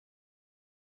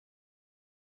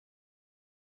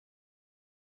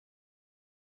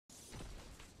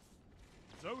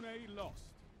lost.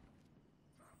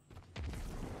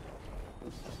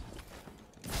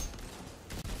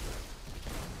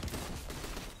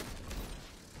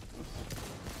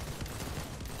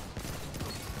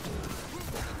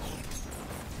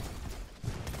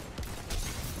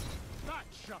 That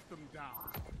shut them down.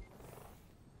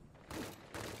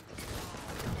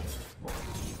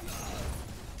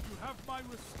 You have my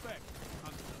respect,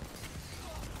 Hunter.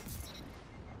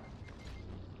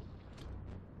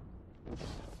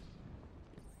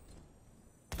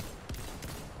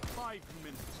 5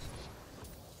 minutes.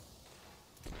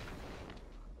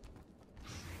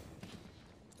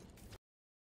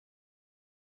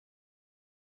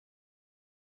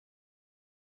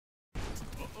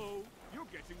 Uh-oh, you're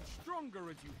getting stronger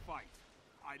as you fight.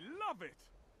 I love it.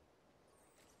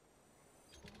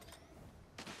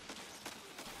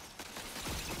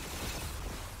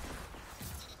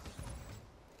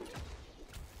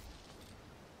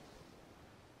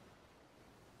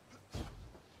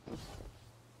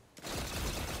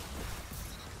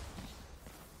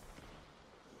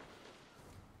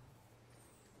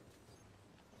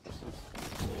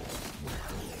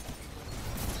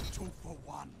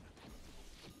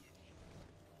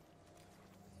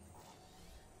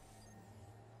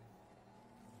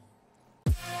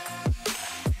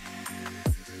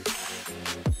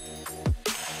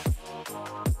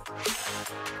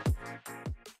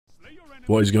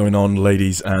 What is going on,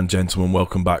 ladies and gentlemen?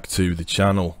 Welcome back to the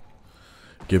channel.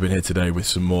 Gibbon here today with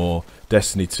some more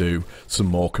Destiny 2, some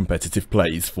more competitive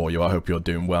plays for you. I hope you're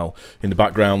doing well. In the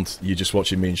background, you're just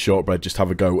watching me and Shortbread just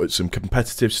have a go at some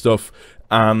competitive stuff,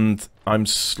 and I'm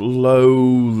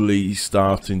slowly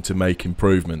starting to make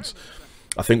improvements.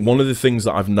 I think one of the things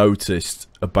that I've noticed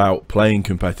about playing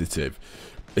competitive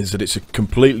is that it's a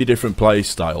completely different play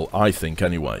style, I think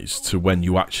anyways, to when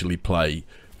you actually play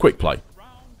quick play.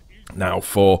 Now,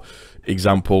 for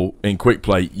example, in quick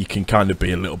play, you can kind of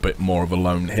be a little bit more of a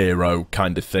lone hero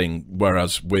kind of thing,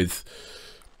 whereas with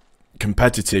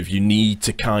competitive, you need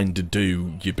to kind of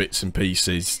do your bits and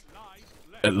pieces,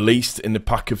 at least in the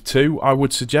pack of 2, I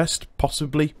would suggest,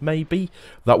 possibly, maybe.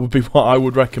 That would be what I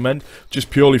would recommend, just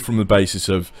purely from the basis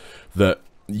of that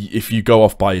if you go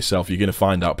off by yourself, you're going to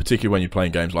find out, particularly when you're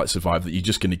playing games like Survive, that you're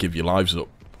just going to give your lives up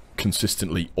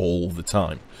consistently all the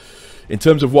time. In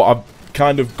terms of what I've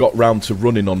kind of got round to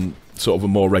running on sort of a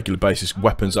more regular basis,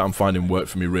 weapons that I'm finding work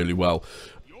for me really well.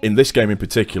 In this game in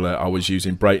particular, I was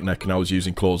using Breakneck and I was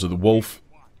using Claws of the Wolf,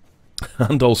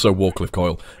 and also Warcliffe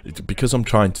Coil, because I'm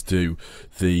trying to do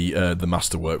the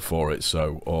masterwork for it,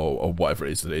 so or whatever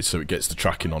it is that it is, so it gets the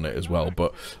tracking on it as well.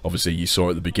 But obviously you saw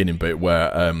at the beginning bit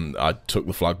where I took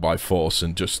the flag by force,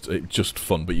 and just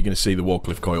fun. But you're going to see the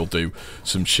Warcliffe Coil do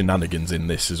some shenanigans in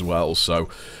this as well. So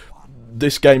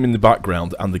this game in the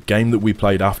background and the game that we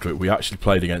played after it, we actually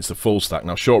played against a full stack.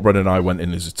 Now, Shortbread and I went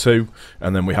in as a 2,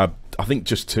 and then we had, I think,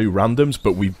 just 2 randoms,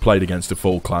 but we played against a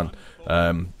full clan,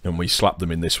 and we slapped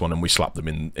them in this one, and we slapped them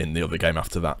in the other game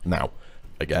after that. Now,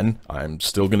 again, I'm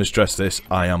still going to stress this,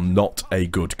 I am not a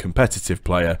good competitive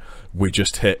player. We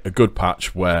just hit a good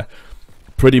patch where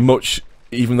pretty much,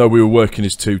 even though we were working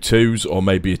as 2 2s, or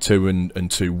maybe a 2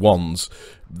 and 2 1s,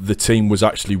 the team was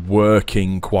actually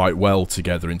working quite well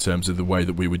together in terms of the way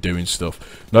that we were doing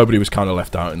stuff. Nobody was kind of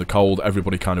left out in the cold.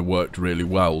 Everybody kind of worked really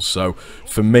well. So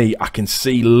for me, I can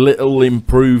see little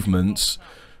improvements.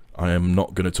 I am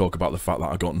not going to talk about the fact that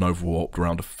I got Nova walked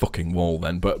around a fucking wall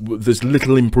then, but there's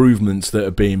little improvements that are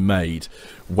being made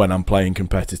when I'm playing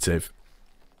competitive.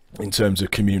 In terms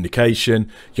of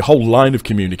communication, your whole line of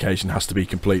communication has to be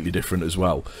completely different as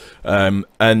well, and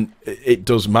it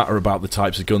does matter about the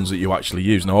types of guns that you actually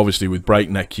use. Now, obviously, with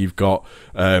Breakneck, you've got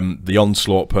the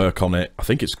Onslaught perk on it. I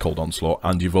think it's called Onslaught,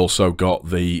 and you've also got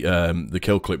the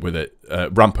kill clip with it,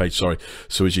 Rampage. Sorry.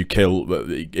 So as you kill,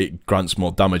 it grants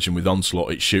more damage, and with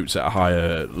Onslaught, it shoots at a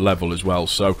higher level as well.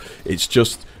 So it's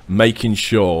just making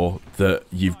sure that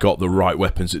you've got the right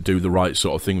weapons that do the right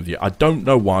sort of thing with you. I don't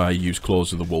know why I use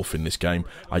Claws of the Wolf in this game.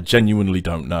 I genuinely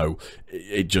don't know.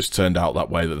 It just turned out that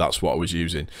way, that's what I was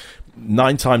using.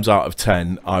 9 times out of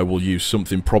 10, I will use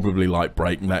something probably like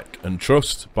Breakneck and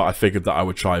Trust, but I figured that I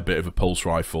would try a bit of a pulse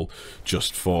rifle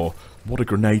just for... What a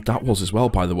grenade that was as well,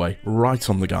 by the way, right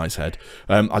on the guy's head.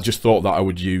 I just thought that I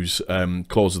would use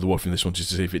Claws of the Wolf in this one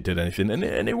just to see if it did anything, and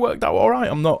it worked out all right.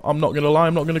 I'm not going to lie,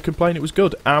 I'm not going to complain. It was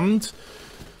good, and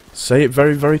say it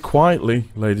very, very quietly,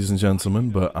 ladies and gentlemen,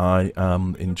 but I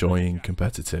am enjoying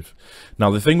competitive.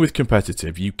 Now, the thing with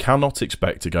competitive, you cannot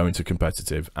expect to go into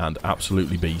competitive and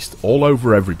absolutely beast all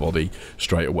over everybody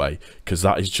straight away, because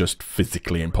that is just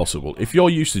physically impossible. If you're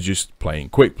used to just playing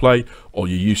quick play, or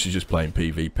you're used to just playing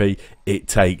PvP, it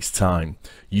takes time.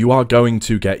 You are going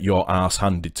to get your ass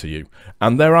handed to you,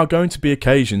 and there are going to be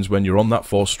occasions when you're on that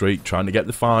 4 streak, trying to get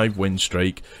the 5 win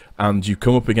streak, and you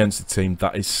come up against a team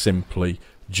that is simply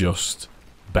just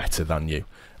better than you,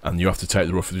 and you have to take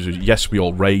the rough. Yes, we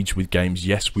all rage with games.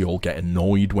 Yes, we all get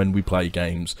annoyed when we play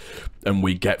games, and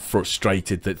we get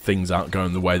frustrated that things aren't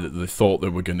going the way that they thought they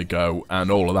were going to go, and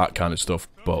all of that kind of stuff.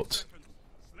 But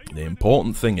the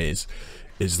important thing is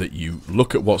that you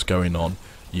look at what's going on,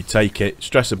 you take it,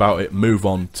 stress about it, move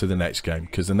on to the next game,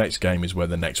 because the next game is where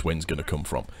the next win's going to come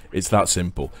from. It's that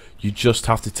simple. You just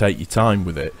have to take your time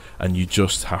with it, and you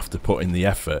just have to put in the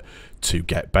effort to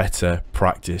get better,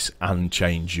 practice, and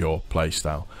change your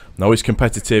playstyle. Now, is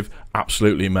competitive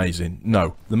absolutely amazing?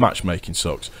 No, the matchmaking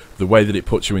sucks. The way that it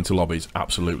puts you into lobbies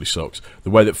absolutely sucks.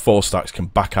 The way that 4 stacks can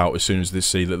back out as soon as they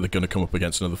see that they're going to come up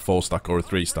against another 4 stack or a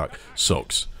 3 stack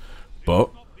sucks.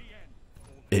 But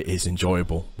it is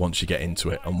enjoyable once you get into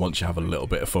it, and once you have a little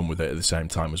bit of fun with it at the same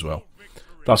time as well.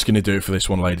 That's going to do it for this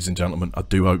one, ladies and gentlemen. I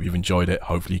do hope you've enjoyed it.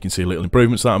 Hopefully you can see little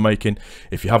improvements that I'm making.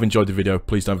 If you have enjoyed the video,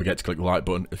 please don't forget to click the like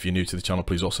button. If you're new to the channel,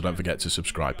 please also don't forget to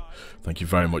subscribe. Thank you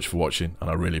very much for watching, and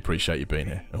I really appreciate you being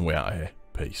here, and we're out of here.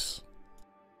 Peace.